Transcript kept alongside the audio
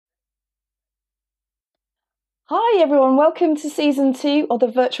Hi everyone, welcome to season 2 of the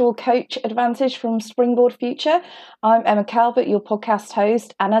Virtual Coach Advantage from Springboard Future. I'm Emma Calvert, your podcast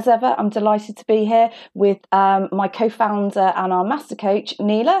host, and as ever, I'm delighted to be here with my co-founder and our master coach,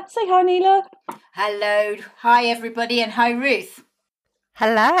 Neela. Say hi, Neela. Hello. Hi everybody, and hi Ruth.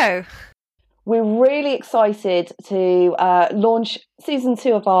 Hello. We're really excited to launch season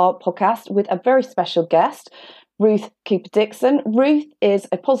 2 of our podcast with a very special guest, Ruth Cooper-Dixon. Ruth is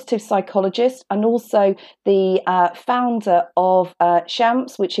a positive psychologist and also the founder of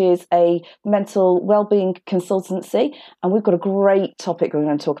Shamps, which is a mental wellbeing consultancy. And we've got a great topic we're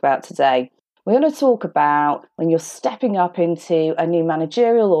going to talk about today. We're going to talk about when you're stepping up into a new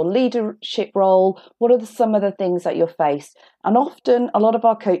managerial or leadership role, what are some of the things that you're faced? And often a lot of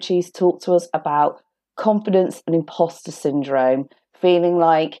our coaches talk to us about confidence and imposter syndrome, feeling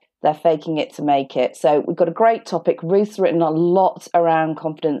like they're faking it to make it. So we've got a great topic. Ruth's written a lot around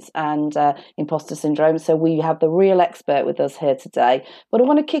confidence and imposter syndrome. So we have the real expert with us here today. But I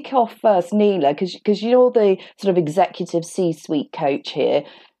want to kick off first, Neela, because you're the sort of executive C-suite coach here.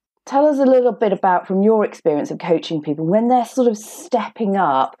 Tell us a little bit about, from your experience of coaching people, when they're sort of stepping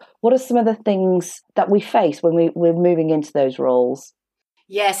up, what are some of the things that we face when we're moving into those roles?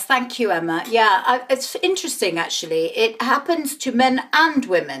 Yes, thank you, Emma. Yeah, it's interesting, actually. It happens to men and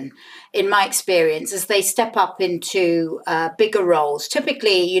women, in my experience, as they step up into bigger roles,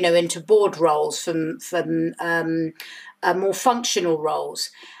 typically, into board roles, from more functional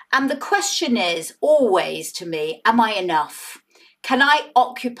roles. And the question is always, to me, am I enough? Can I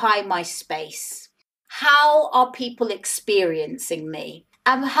occupy my space? How are people experiencing me?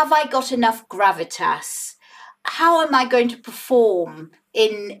 Have I got enough gravitas? How am I going to perform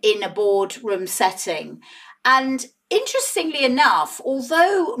in a boardroom setting? And interestingly enough,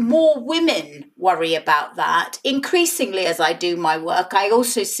 although more women worry about that, increasingly as I do my work, I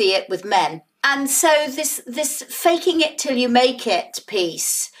also see it with men. And so this faking it till you make it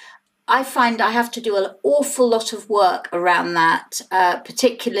piece, I find I have to do an awful lot of work around that,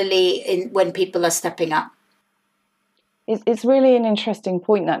 particularly when people are stepping up. It's really an interesting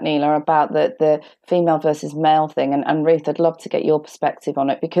point, that, Neela, about the female versus male thing. And Ruth, I'd love to get your perspective on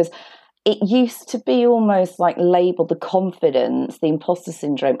it, because it used to be almost like labelled, the confidence, the imposter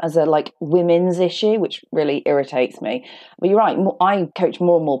syndrome, as a women's issue, which really irritates me. But you're right, I coach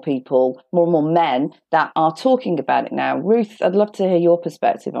more and more people, more and more men that are talking about it now. Ruth, I'd love to hear your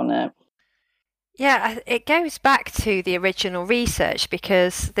perspective on it. Yeah, it goes back to the original research,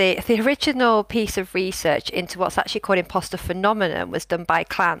 because the original piece of research into what's actually called imposter phenomenon was done by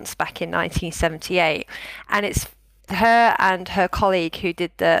Clance back in 1978. And it's her and her colleague who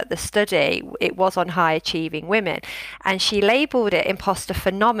did the study. It was on high achieving women, and she labelled it imposter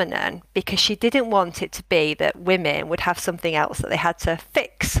phenomenon because she didn't want it to be that women would have something else that they had to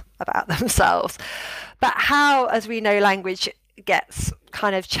fix about themselves. But how, as we know, language gets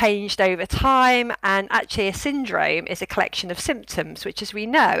kind of changed over time, and actually a syndrome is a collection of symptoms, which, as we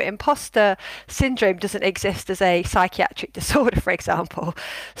know, imposter syndrome doesn't exist as a psychiatric disorder, for example.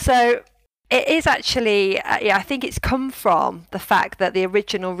 So it is actually, I think it's come from the fact that the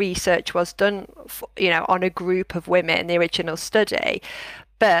original research was done, on a group of women, the original study,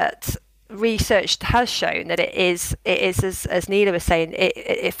 but research has shown that it is as Neela was saying,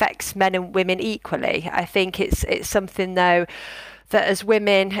 it affects men and women equally. I think it's something, though, that as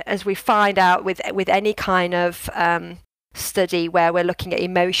women, as we find out with any kind of study where we're looking at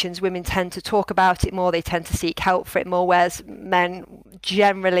emotions, women tend to talk about it more, they tend to seek help for it more, whereas men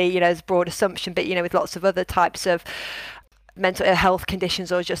generally, as a broad assumption, but with lots of other types of mental health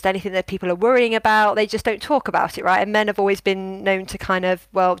conditions or just anything that people are worrying about, they just don't talk about it, right? And men have always been known to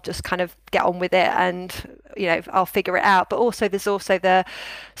just get on with it and I'll figure it out. But also there's also the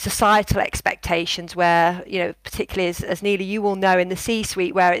societal expectations where, particularly as Neela, you will know, in the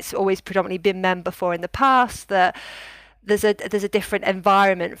C-suite, where it's always predominantly been men before in the past, that there's a different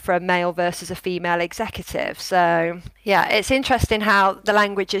environment for a male versus a female executive. So yeah, it's interesting how the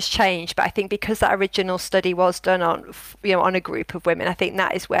language has changed, but I think because that original study was done on on a group of women, I think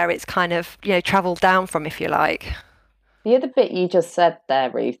that is where it's kind of traveled down from, if you like. The other bit you just said there,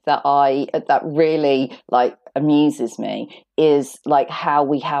 Ruth, that really amuses me is how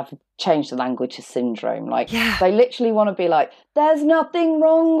we have changed the language to syndrome. They literally want to be like, there's nothing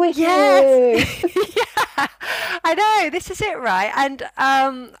wrong with you. Yeah, I know, this is it, right? And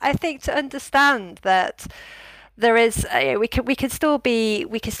I think to understand that there is we can still be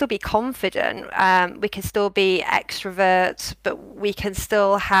confident, we can still be extrovert, but we can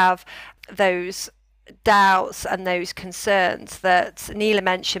still have those doubts and those concerns that Neela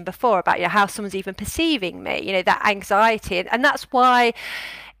mentioned before about how someone's even perceiving me, that anxiety, and that's why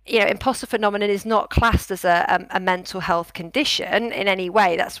imposter phenomenon is not classed as a mental health condition in any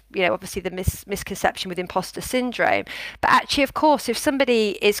way. That's, obviously the misconception with imposter syndrome. But actually, of course, if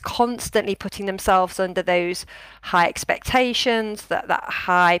somebody is constantly putting themselves under those high expectations, that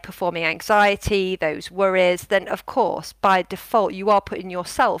high performing anxiety, those worries, then of course, by default, you are putting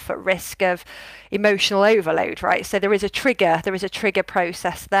yourself at risk of emotional overload, right? So there is a trigger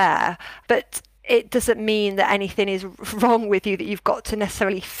process there. But it doesn't mean that anything is wrong with you, that you've got to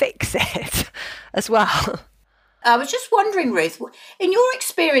necessarily fix it as well. I was just wondering, Ruth, in your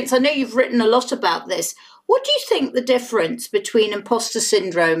experience, I know you've written a lot about this. What do you think the difference between imposter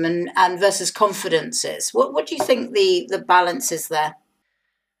syndrome and versus confidence is? What do you think the balance is there?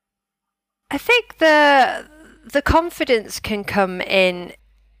 I think the confidence can come in.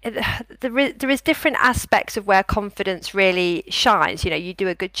 There is different aspects of where confidence really shines. You do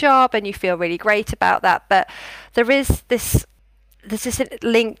a good job and you feel really great about that, but there's this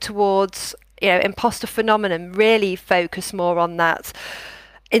link towards, imposter phenomenon really focus more on that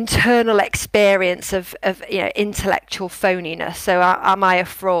internal experience of intellectual phoniness. So am I a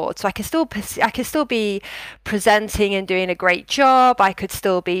fraud? So I can still be presenting and doing a great job. I could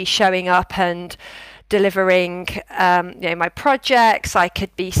still be showing up and delivering my projects. I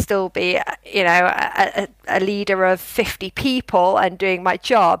could still be a leader of 50 people and doing my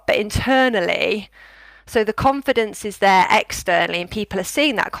job, but internally, so the confidence is there externally, and people are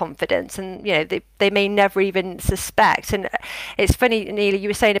seeing that confidence, and they may never even suspect. And it's funny, Neela, you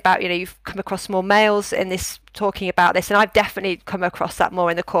were saying about you've come across more males in this talking about this, and I've definitely come across that more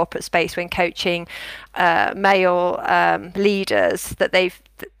in the corporate space when coaching male leaders, that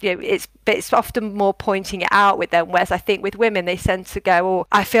it's often more pointing it out with them, whereas I think with women they tend to go, oh,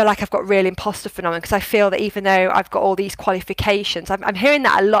 I feel like I've got real imposter phenomenon because I feel that even though I've got all these qualifications, I'm hearing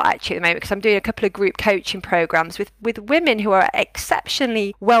that a lot actually at the moment, because I'm doing a couple of group coaching programs with women who are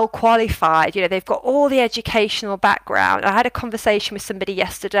exceptionally well qualified. They've got all the educational background. I had a conversation with somebody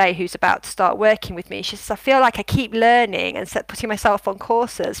yesterday who's about to start working with me. She says, I feel like I keep learning and putting myself on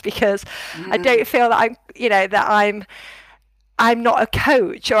courses because I don't feel that I'm not a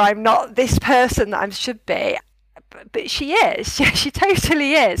coach, or I'm not this person that I should be. But she is. She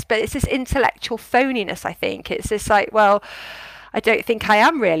totally is. But it's this intellectual phoniness, I think. It's this well, I don't think I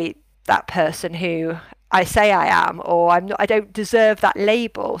am really that person who I say I am, or I don't deserve that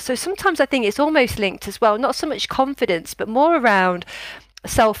label. So sometimes I think it's almost linked as well, not so much confidence, but more around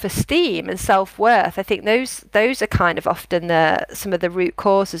self-esteem and self-worth. I think those are kind of often some of the root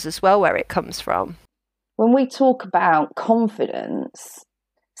causes as well, where it comes from. When we talk about confidence,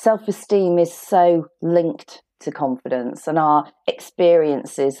 self-esteem is so linked to confidence, and our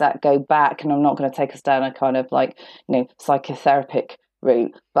experiences that go back, and I'm not going to take us down a kind of psychotherapeutic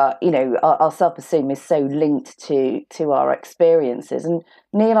route, but our self-esteem is so linked to our experiences. And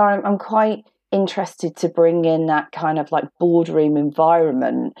Neela, I'm quite interested to bring in that kind of boardroom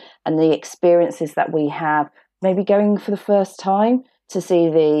environment and the experiences that we have, maybe going for the first time to see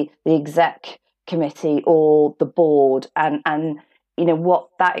the exec committee or the board, and what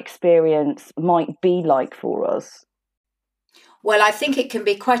that experience might be like for us. Well, I think it can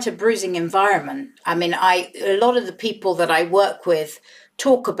be quite a bruising environment. I mean, a lot of the people that I work with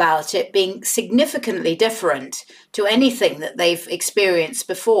talk about it being significantly different to anything that they've experienced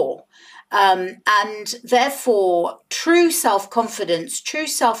before. And therefore, true self-confidence, true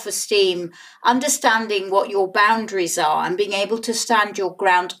self-esteem, understanding what your boundaries are and being able to stand your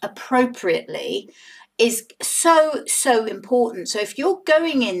ground appropriately is so, so important. So if you're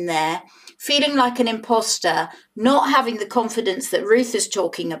going in there feeling like an imposter, not having the confidence that Ruth is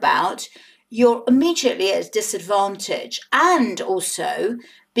talking about, you're immediately at a disadvantage. And also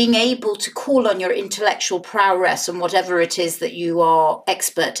being able to call on your intellectual prowess and whatever it is that you are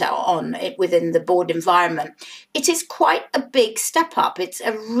expert on it within the board environment. It is quite a big step up. It's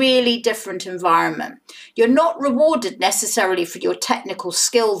a really different environment. You're not rewarded necessarily for your technical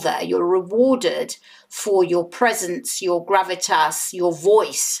skill there. You're rewarded for your presence, your gravitas, your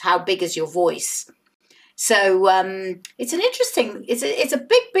voice. How big is your voice? So it's a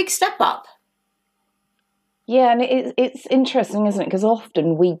big step up. Yeah, and it's interesting, isn't it? Because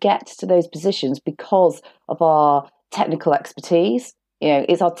often we get to those positions because of our technical expertise.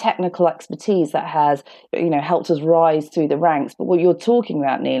 It's our technical expertise that has, helped us rise through the ranks. But what you're talking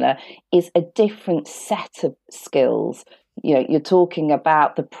about, Neela, is a different set of skills. You're talking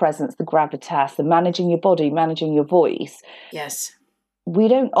about the presence, the gravitas, the managing your body, managing your voice. Yes. We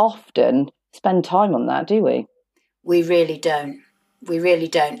don't often spend time on that, do we? We really don't. We really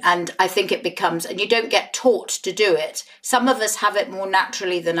don't. And I think it becomes, and you don't get taught to do it. Some of us have it more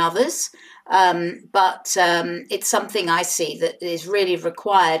naturally than others. But it's something I see that is really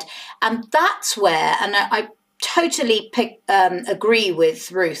required. And that's where, and I totally agree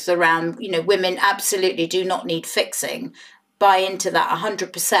with Ruth around, women absolutely do not need fixing, buy into that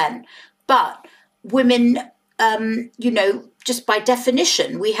 100%. But women, just by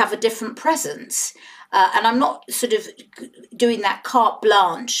definition, we have a different presence. And I'm not sort of doing that carte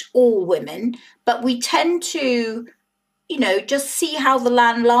blanche, all women, but we tend to, just see how the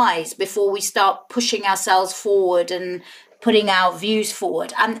land lies before we start pushing ourselves forward and putting our views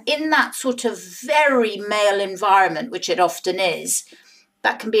forward. And in that sort of very male environment, which it often is,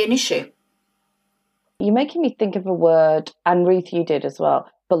 that can be an issue. You're making me think of a word, and Ruth, you did as well,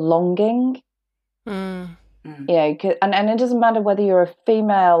 belonging. Mm. And it doesn't matter whether you're a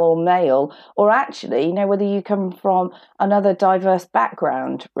female or male, or actually, whether you come from another diverse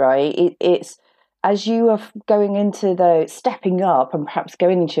background, right? It's as you are going into stepping up and perhaps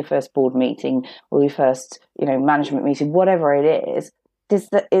going into your first board meeting or your first, management meeting, whatever it is,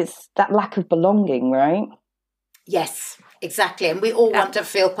 it's that lack of belonging, right? Yes, exactly. And we all want to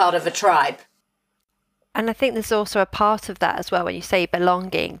feel part of a tribe. And I think there's also a part of that as well when you say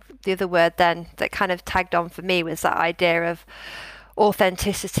belonging. The other word then that kind of tagged on for me was that idea of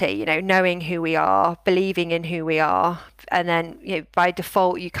authenticity, knowing who we are, believing in who we are. And then, by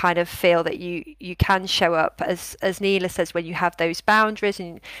default, you kind of feel that you can show up, as Neela says, when you have those boundaries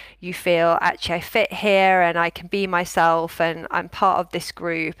and you feel, actually, I fit here and I can be myself and I'm part of this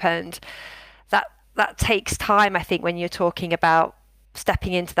group. And that takes time, I think, when you're talking about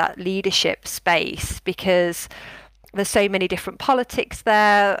stepping into that leadership space, because there's so many different politics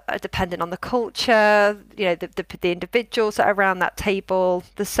there, depending on the culture, the individuals that are around that table.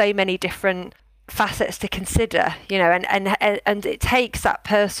 There's so many different facets to consider, and it takes that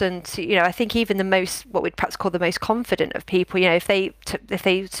person to, I think even the most, what we'd perhaps call the most confident of people, if they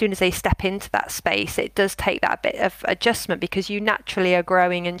as soon as they step into that space, it does take that bit of adjustment, because you naturally are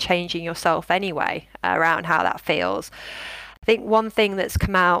growing and changing yourself anyway around how that feels. I think one thing that's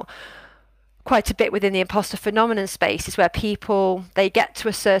come out quite a bit within the imposter phenomenon space is where people, they get to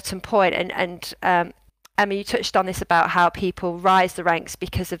a certain point, and Emma, you touched on this about how people rise the ranks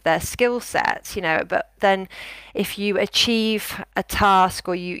because of their skill sets, but then if you achieve a task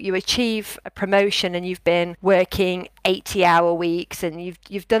or you achieve a promotion and you've been working 80-hour weeks and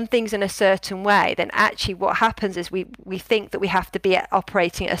you've done things in a certain way, then actually what happens is we think that we have to be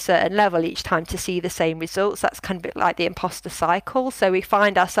operating at a certain level each time to see the same results. That's kind of a bit like the imposter cycle. So we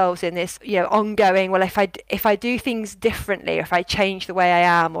find ourselves in this, ongoing, well, if I do things differently, or if I change the way I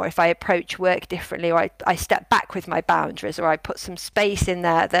am, or if I approach work differently, or I step back with my boundaries, or I put some space in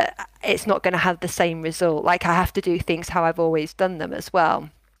there, that it's not going to have the same result. Like, I have to do things how I've always done them as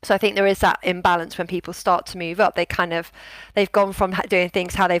well. So I think there is that imbalance when people start to move up. They've gone from doing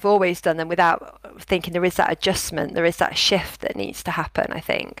things how they've always done them without thinking there is that adjustment, there is that shift that needs to happen, I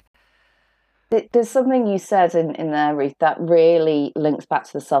think. There's something you said in there, Ruth, that really links back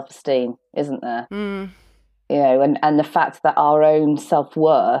to the self-esteem, isn't there? Mm. And the fact that our own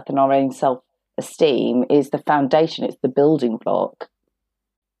self-worth and our own self-esteem is the foundation, it's the building block.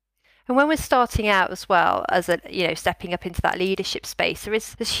 And when we're starting out as well, as stepping up into that leadership space,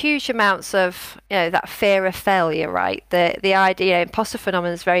 there's huge amounts of that fear of failure, right? The idea, imposter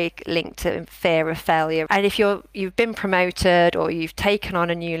phenomenon is very linked to fear of failure. And if you've been promoted or you've taken on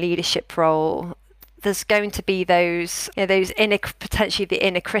a new leadership role, there's going to be those potentially the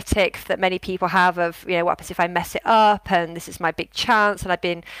inner critic that many people have of, what happens if I mess it up, and this is my big chance, and I've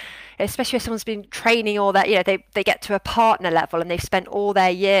been, especially if someone's been training all that, they get to a partner level and they've spent all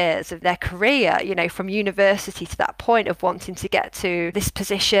their years of their career, from university to that point of wanting to get to this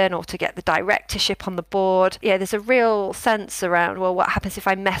position or to get the directorship on the board. There's a real sense around, well, what happens if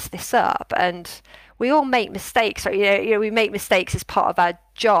I mess this up? And we all make mistakes, right? We make mistakes as part of our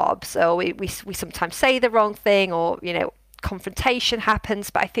job. So we sometimes say the wrong thing, or, confrontation happens.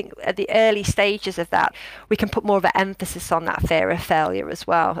 But I think at the early stages of that, we can put more of an emphasis on that fear of failure as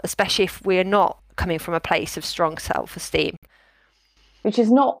well, especially if we're not coming from a place of strong self-esteem. Which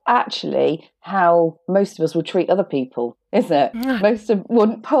is not actually how most of us would treat other people, is it? Most of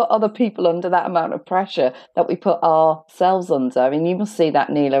wouldn't put other people under that amount of pressure that we put ourselves under. I mean, you must see that,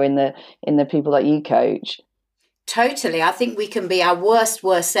 Neela, in the people that you coach. Totally. I think we can be our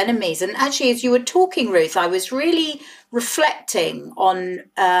worst enemies. And actually, as you were talking, Ruth, I was really reflecting on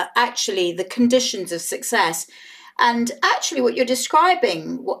actually the conditions of success. And actually what you're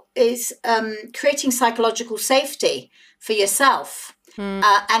describing is creating psychological safety for yourself.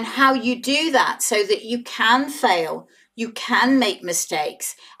 and how you do that so that you can fail, you can make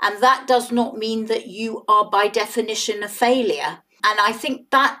mistakes. And that does not mean that you are by definition a failure. And I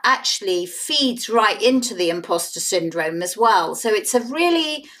think that actually feeds right into the imposter syndrome as well. So it's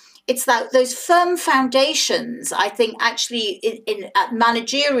those firm foundations, I think, actually in at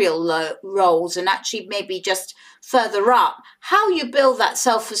managerial roles, and actually maybe just further up, how you build that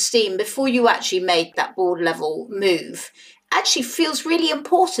self-esteem before you actually make that board level move actually feels really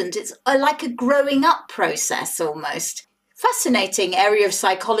important. It's like a growing up process almost. Fascinating area of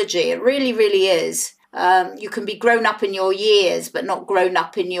psychology. It really, really is. You can be grown up in your years, but not grown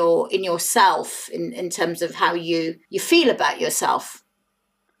up in yourself in terms of how you feel about yourself.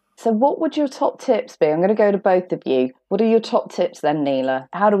 So what would your top tips be? I'm going to go to both of you. What are your top tips then, Neela?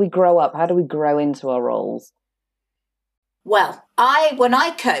 How do we grow up? How do we grow into our roles? Well, when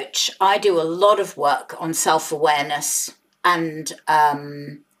I coach, I do a lot of work on self-awareness and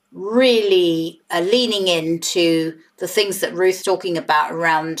really leaning into the things that Ruth's talking about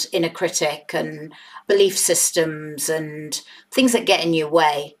around inner critic and belief systems and things that get in your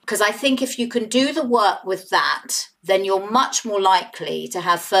way. Because I think if you can do the work with that, then you're much more likely to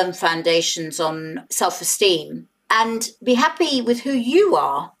have firm foundations on self-esteem and be happy with who you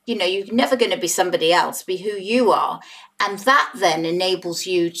are. You know, you're never going to be somebody else, be who you are. And that then enables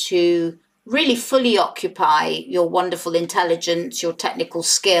you to really fully occupy your wonderful intelligence, your technical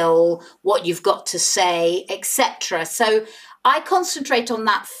skill, what you've got to say, etc. So I concentrate on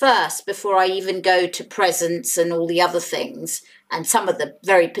that first before I even go to presence and all the other things and some of the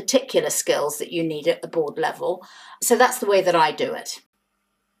very particular skills that you need at the board level. So that's the way that I do it.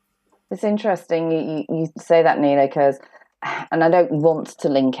 It's interesting you say that, Neela, because, and I don't want to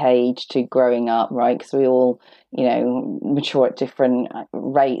link age to growing up, right? Because we all, mature at different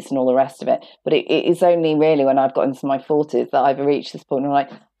rates and all the rest of it. But it's only really when I've got into my 40s that I've reached this point where I'm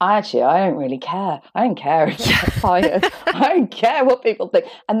like, I don't really care. I don't care if I'm tired. I don't care what people think.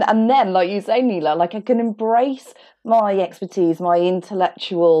 And then, like you say, Neela, like I can embrace my expertise, my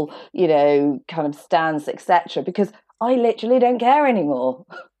intellectual, kind of stance, etc. because I literally don't care anymore.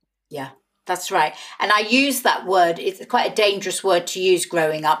 Yeah. That's right. And I use that word. It's quite a dangerous word to use,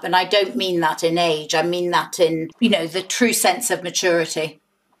 growing up. And I don't mean that in age. I mean that in, the true sense of maturity.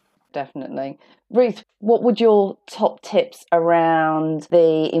 Definitely. Ruth, what would your top tips around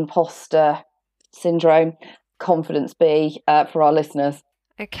the imposter syndrome, confidence be for our listeners?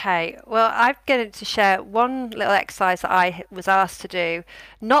 Okay, well, I'm going to share one little exercise that I was asked to do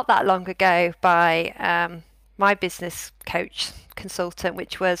not that long ago by my business coach consultant,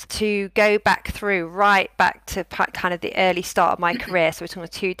 which was to go right back to kind of the early start of my career. So we're talking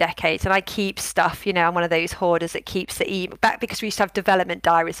 2 decades, and I keep stuff, I'm one of those hoarders that keeps the email back, because we used to have development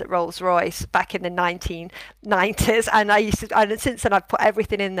diaries at Rolls-Royce back in the 1990s, and since then I've put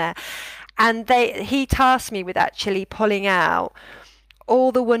everything in there. And he tasked me with actually pulling out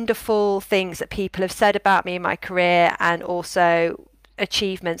all the wonderful things that people have said about me in my career, and also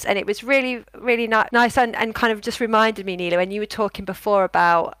achievements. And it was really, really nice and kind of just reminded me, Neela, when you were talking before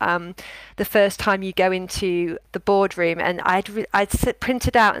about the first time you go into the boardroom, and I'd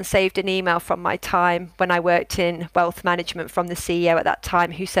printed out and saved an email from my time when I worked in wealth management from the CEO at that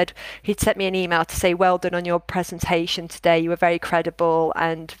time, who said he'd sent me an email to say, well done on your presentation today, you were very credible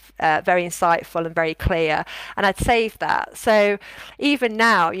and very insightful and very clear. And I'd saved that. So even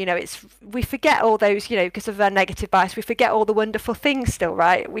now, we forget all those, because of our negative bias, we forget all the wonderful things still,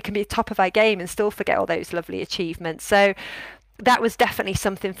 right? We can be top of our game and still forget all those lovely achievements. So that was definitely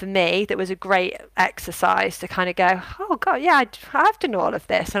something for me that was a great exercise to kind of go, oh God, yeah, I've done all of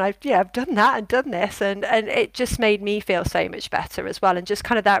this, and I've done that and done this, and it just made me feel so much better as well, and just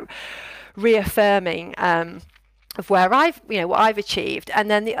kind of that reaffirming of where what I've achieved.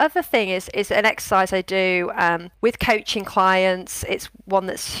 And then the other thing is an exercise I do with coaching clients. It's one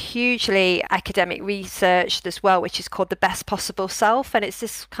that's hugely academic researched as well, which is called the best possible self. And it's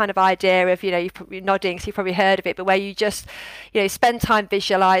this kind of idea of, you're nodding, so you've probably heard of it, but where you just, spend time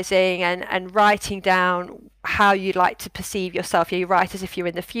visualizing and writing down how you'd like to perceive yourself. You write as if you're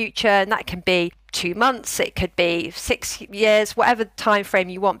in the future, and that can be 2 months, it could be 6 years, whatever time frame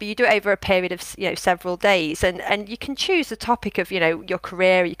you want, but you do it over a period of several days, and you can choose the topic of your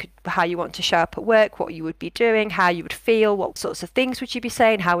career. How you want to show up at work, what you would be doing, how you would feel, what sorts of things would you be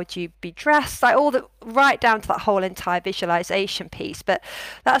saying, how would you be dressed, like all the right down to that whole entire visualization piece. But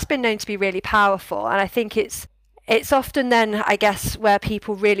that's been known to be really powerful, and I think it's it's often then, I guess, where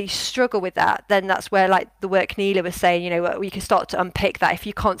people really struggle with that. Then that's where, like the work Neela was saying, we can start to unpick that. If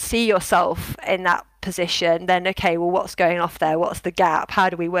you can't see yourself in that position, then okay, well, what's going off there? What's the gap? How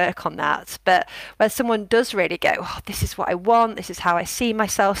do we work on that? But when someone does really go, oh, this is what I want, this is how I see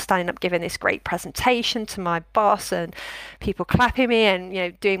myself standing up giving this great presentation to my boss and people clapping me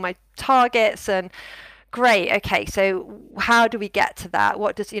and doing my targets, and great, okay, so how do we get to that?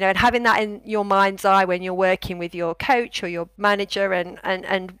 What does and having that in your mind's eye when you're working with your coach or your manager,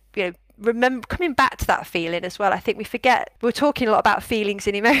 and remember coming back to that feeling as well. I think we forget, we're talking a lot about feelings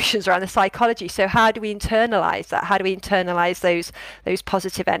and emotions around the psychology, so how do we internalize that? How do we internalize those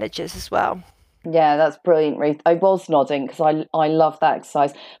positive energies as well? Yeah, that's brilliant, Ruth. I was nodding because I love that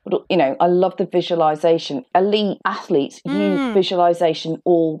exercise. But, I love the visualization. Elite athletes use visualization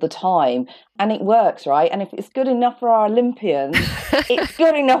all the time. And it works, right? And if it's good enough for our Olympians, it's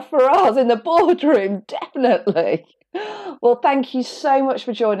good enough for us in the boardroom, definitely. Well, thank you so much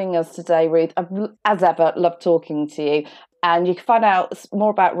for joining us today, Ruth. I've, as ever, loved talking to you. And you can find out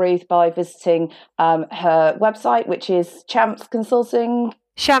more about Ruth by visiting her website, which is Champs Consulting.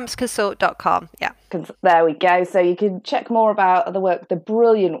 champsconsult.com. Yeah. There we go. So you can check more about the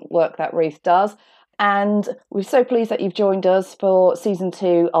brilliant work that Ruth does. And we're so pleased that you've joined us for season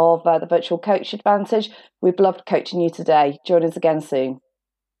 2 of the Virtual Coach Advantage. We've loved coaching you today. Join us again soon.